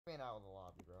Man out of the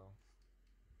lobby, bro.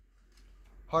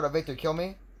 Hold up, Victor, kill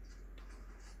me.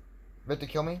 Victor,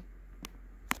 kill me.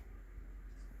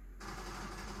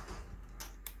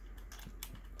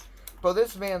 Bro,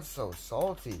 this man's so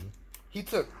salty. He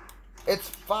took...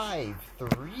 It's 5-3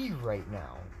 right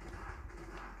now.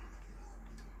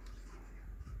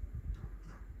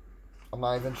 I'm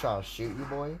not even trying to shoot you,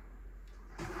 boy.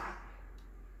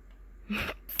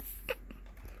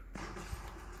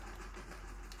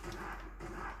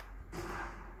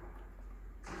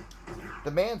 The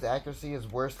man's accuracy is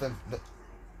worse than...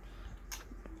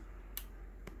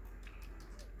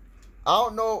 I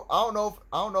don't know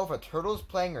if a turtle's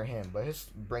playing or him, but his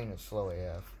brain is slow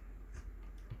AF.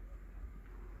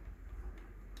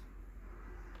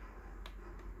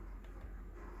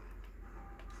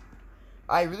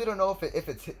 I really don't know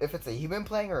if it's a human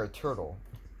playing or a turtle.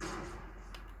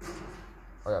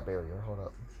 I got barrier. Hold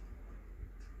up.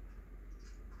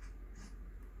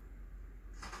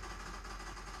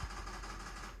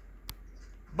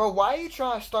 Bro, why are you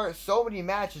trying to start so many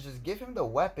matches? Just give him the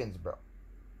weapons, bro.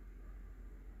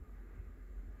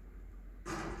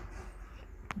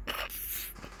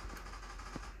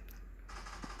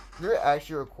 You're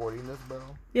actually recording this, bro?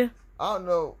 Yeah. I don't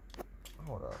know.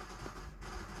 Hold up.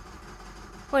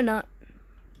 Why not?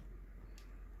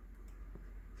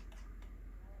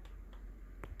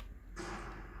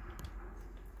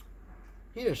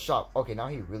 He just shot. Okay, now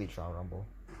he really trying to rumble.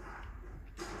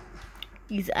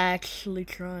 He's actually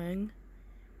trying.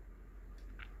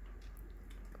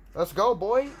 Let's go,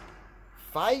 boy.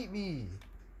 Fight me.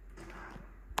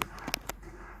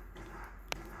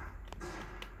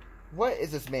 What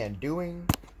is this man doing?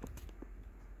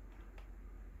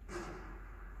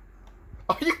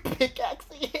 Are you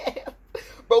pickaxing him?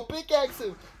 Bro, pickaxe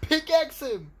him. Pickaxe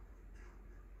him.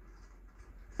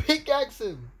 Pickaxe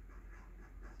him.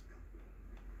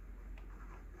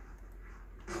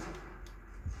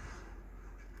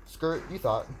 Skirt, you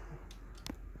thought.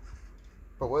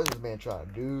 But what is this man trying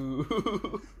to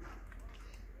do?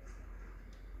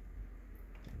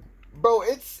 Bro,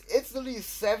 it's literally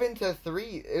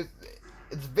 7-3.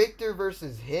 It's Victor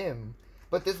versus him.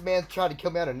 But this man tried to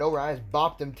kill me out of nowhere. I just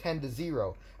bopped him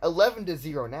 10-0.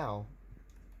 11-0 now.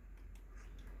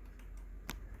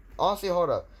 Honestly, hold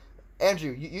up.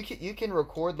 Andrew, you can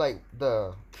record like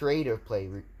the creative play,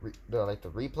 the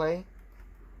replay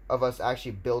of us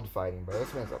actually build fighting, bro.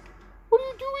 This man's like, what are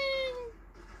you doing?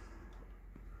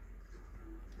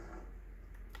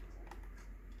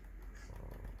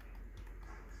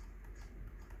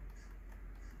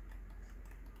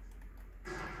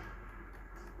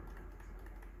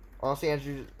 Honestly,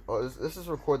 Andrew, let's just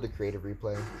record the creative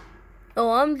replay.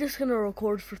 Oh, I'm just gonna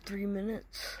record for 3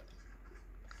 minutes.